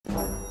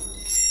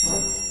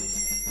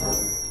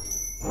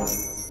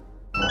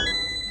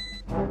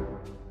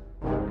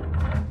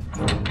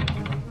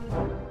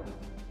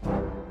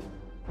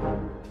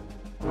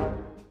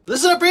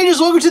Listen up, Rangers,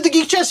 welcome to the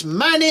Geek Chest.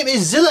 My name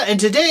is Zilla, and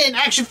today in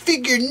action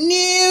figure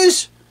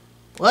news...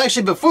 Well,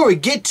 actually, before we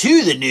get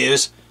to the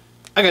news,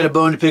 I got a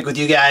bone to pick with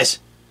you guys.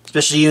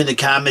 Especially you in the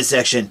comment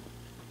section.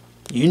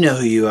 You know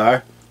who you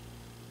are.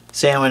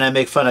 Saying when I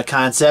make fun of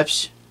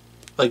concepts,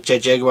 like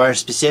Jet Jaguar in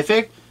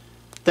specific,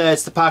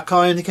 that's the pot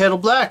calling the kettle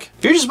black.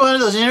 If you're just one of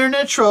those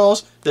internet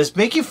trolls that's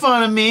making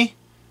fun of me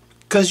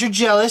because you're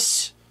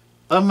jealous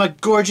of my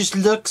gorgeous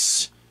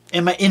looks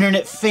and my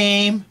internet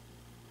fame,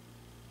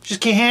 just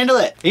can't handle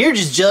it. And you're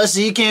just jealous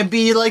that you can't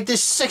be like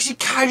this sexy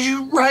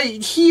kaiju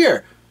right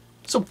here.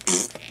 So,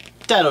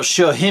 that'll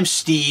show him,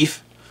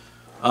 Steve.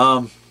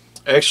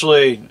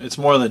 Actually, it's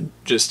more than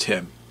just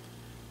him.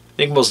 I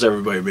think most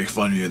everybody make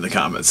fun of you in the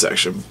comment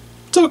section.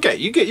 It's okay.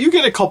 You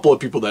get a couple of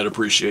people that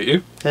appreciate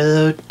you.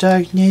 Hello,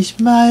 darkness,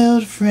 my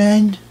old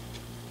friend.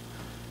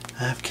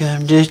 I've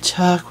come to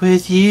talk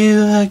with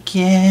you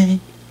again.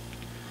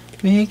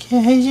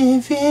 Because your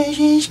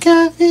vision's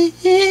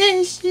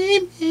confidence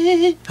in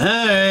me.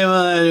 Alright,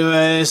 well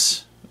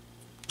anyways.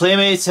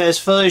 Playmates has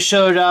fully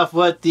showed off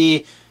what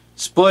the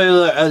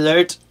spoiler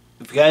alert.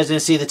 If you guys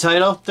didn't see the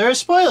title, there are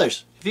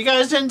spoilers. If you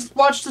guys didn't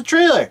watch the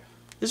trailer,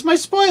 this might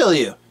spoil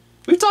you.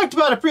 We've talked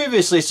about it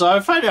previously, so I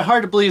find it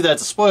hard to believe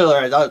that's a spoiler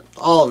at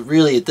all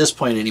really at this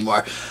point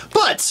anymore.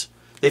 But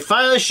they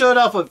finally showed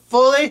off what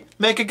fully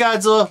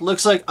MechaGodzilla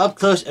looks like up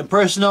close and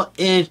personal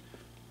in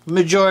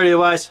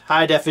majority-wise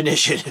high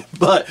definition.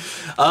 But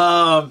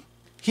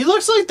he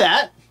looks like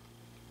that.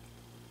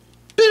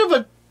 Bit of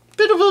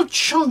a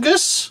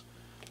chungus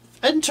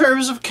in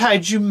terms of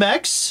kaiju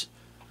mechs.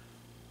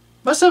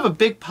 Must have a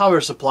big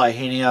power supply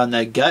hanging out in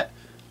that gut.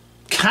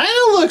 Kind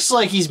of looks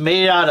like he's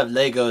made out of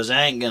Legos,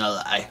 I ain't gonna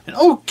lie. And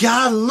oh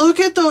god, look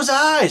at those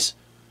eyes!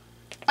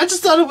 I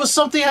just thought it was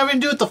something having to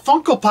do with the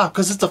Funko Pop,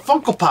 because it's a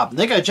Funko Pop, and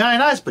they got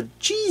giant eyes, but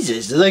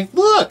Jesus, they're like,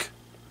 look!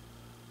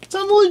 It's a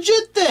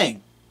legit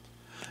thing!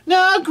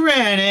 Now,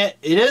 granted,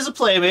 it is a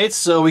Playmates,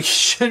 so we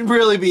shouldn't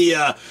really be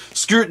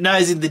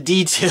scrutinizing the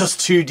details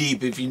too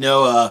deep if you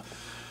know,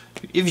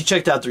 if you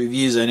checked out the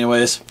reviews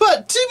anyways.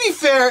 But to be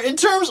fair, in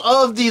terms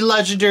of the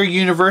Legendary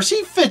Universe,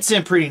 he fits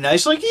in pretty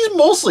nice. Like, he's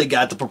mostly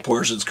got the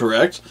proportions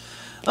correct.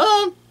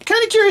 Kind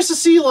of curious to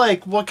see,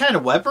 like, what kind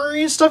of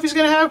weaponry and stuff he's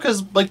going to have,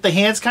 because, like, the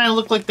hands kind of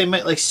look like they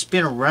might, like,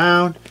 spin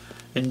around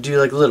and do,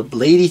 like, a little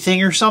bladey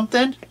thing or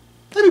something.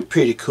 That'd be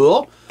pretty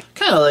cool.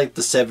 Kind of like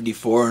the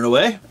 74 in a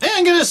way. And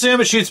I'm going to assume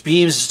it shoots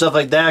beams and stuff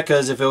like that,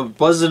 because if it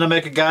wasn't a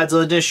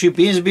MechaGodzilla that didn't shoot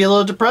beams, it'd be a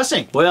little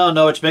depressing. We all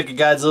know which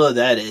MechaGodzilla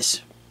that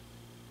is.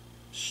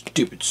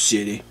 Stupid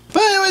city.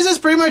 But anyways, that's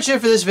pretty much it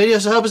for this video.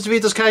 So help us defeat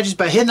those kaijus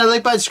by hitting that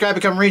like button, subscribe,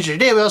 become a Ranger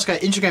today. We also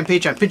got Instagram,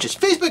 Patreon, Pinterest,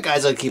 Facebook.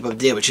 Guys, I'll keep up to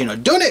date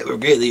with donate. We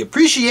greatly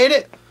appreciate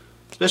it.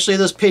 Especially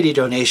those pity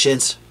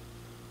donations.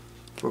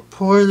 For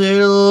poor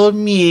little old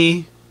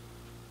me.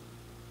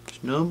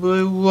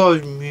 Nobody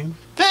loves me.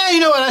 Hey, you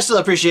know what? I still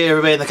appreciate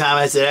everybody in the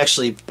comments that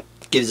actually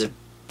gives a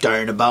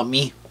darn about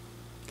me.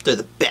 They're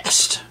the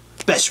best.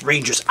 Best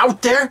Rangers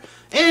out there.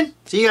 And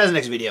see you guys in the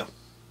next video.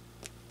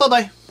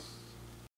 Bye-bye.